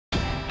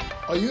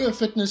Are you a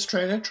fitness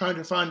trainer trying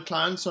to find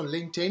clients on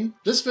LinkedIn?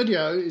 This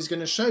video is going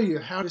to show you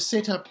how to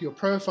set up your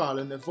profile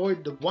and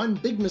avoid the one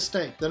big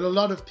mistake that a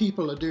lot of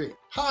people are doing.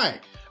 Hi,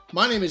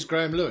 my name is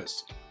Graham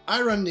Lewis.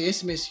 I run the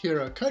SMS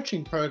Hero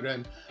coaching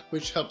program,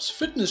 which helps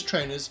fitness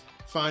trainers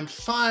find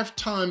 5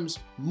 times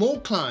more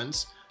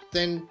clients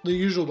than the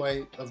usual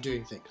way of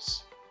doing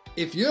things.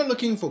 If you're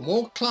looking for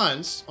more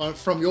clients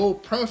from your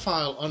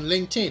profile on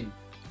LinkedIn,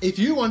 if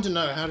you want to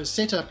know how to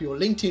set up your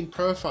LinkedIn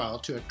profile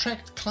to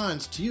attract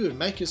clients to you and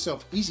make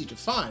yourself easy to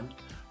find,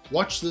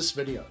 watch this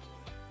video.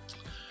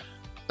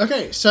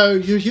 Okay, so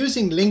you're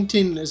using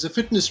LinkedIn as a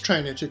fitness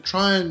trainer to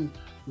try and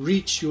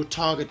reach your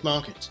target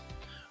market.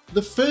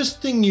 The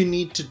first thing you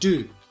need to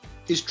do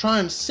is try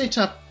and set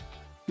up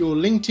your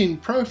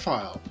LinkedIn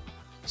profile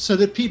so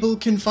that people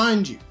can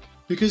find you.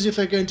 Because if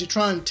they're going to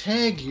try and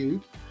tag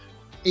you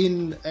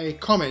in a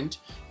comment,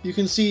 you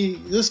can see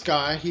this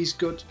guy, he's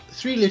got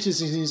 3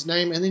 letters in his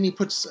name and then he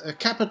puts a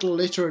capital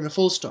letter and a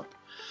full stop.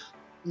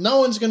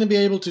 No one's going to be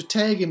able to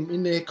tag him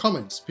in their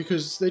comments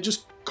because they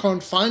just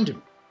can't find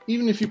him.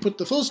 Even if you put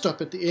the full stop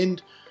at the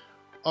end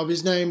of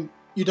his name,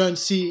 you don't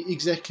see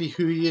exactly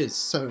who he is.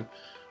 So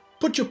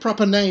put your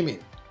proper name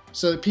in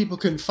so that people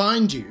can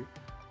find you.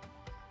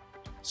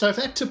 So if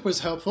that tip was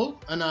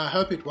helpful, and I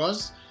hope it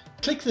was,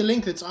 click the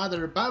link that's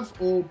either above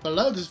or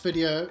below this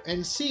video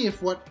and see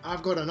if what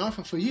I've got on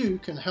offer for you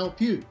can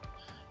help you.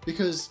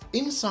 Because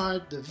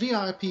inside the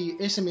VIP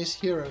SMS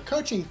Hero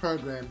coaching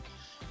program,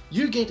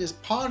 you get as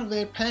part of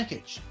their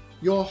package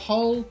your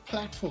whole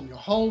platform, your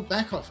whole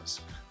back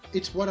office.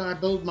 It's what I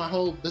build my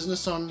whole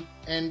business on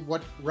and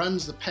what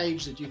runs the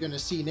page that you're going to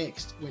see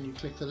next when you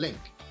click the link.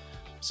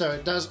 So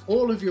it does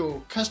all of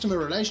your customer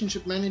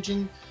relationship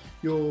managing,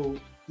 your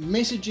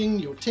messaging,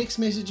 your text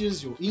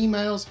messages, your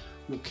emails,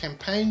 your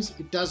campaigns.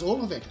 It does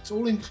all of that. It's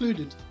all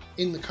included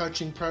in the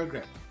coaching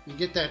program. You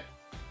get that,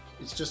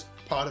 it's just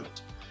part of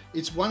it.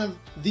 It's one of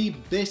the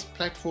best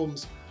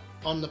platforms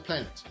on the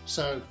planet.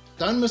 So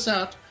don't miss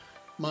out.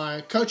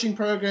 My coaching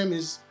program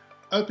is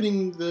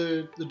opening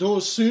the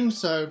doors soon.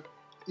 So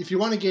if you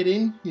want to get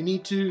in, you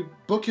need to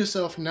book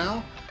yourself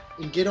now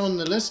and get on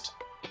the list.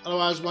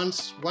 Otherwise,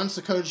 once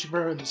the coaching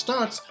program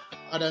starts,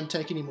 I don't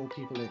take any more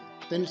people in.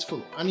 Then it's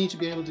full. I need to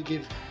be able to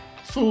give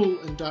full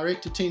and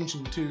direct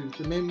attention to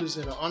the members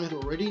that are on it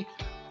already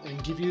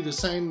and give you the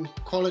same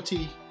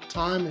quality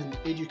time and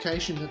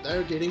education that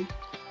they're getting.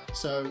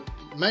 So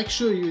make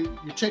sure you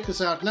check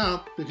this out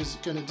now because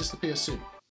it's going to disappear soon.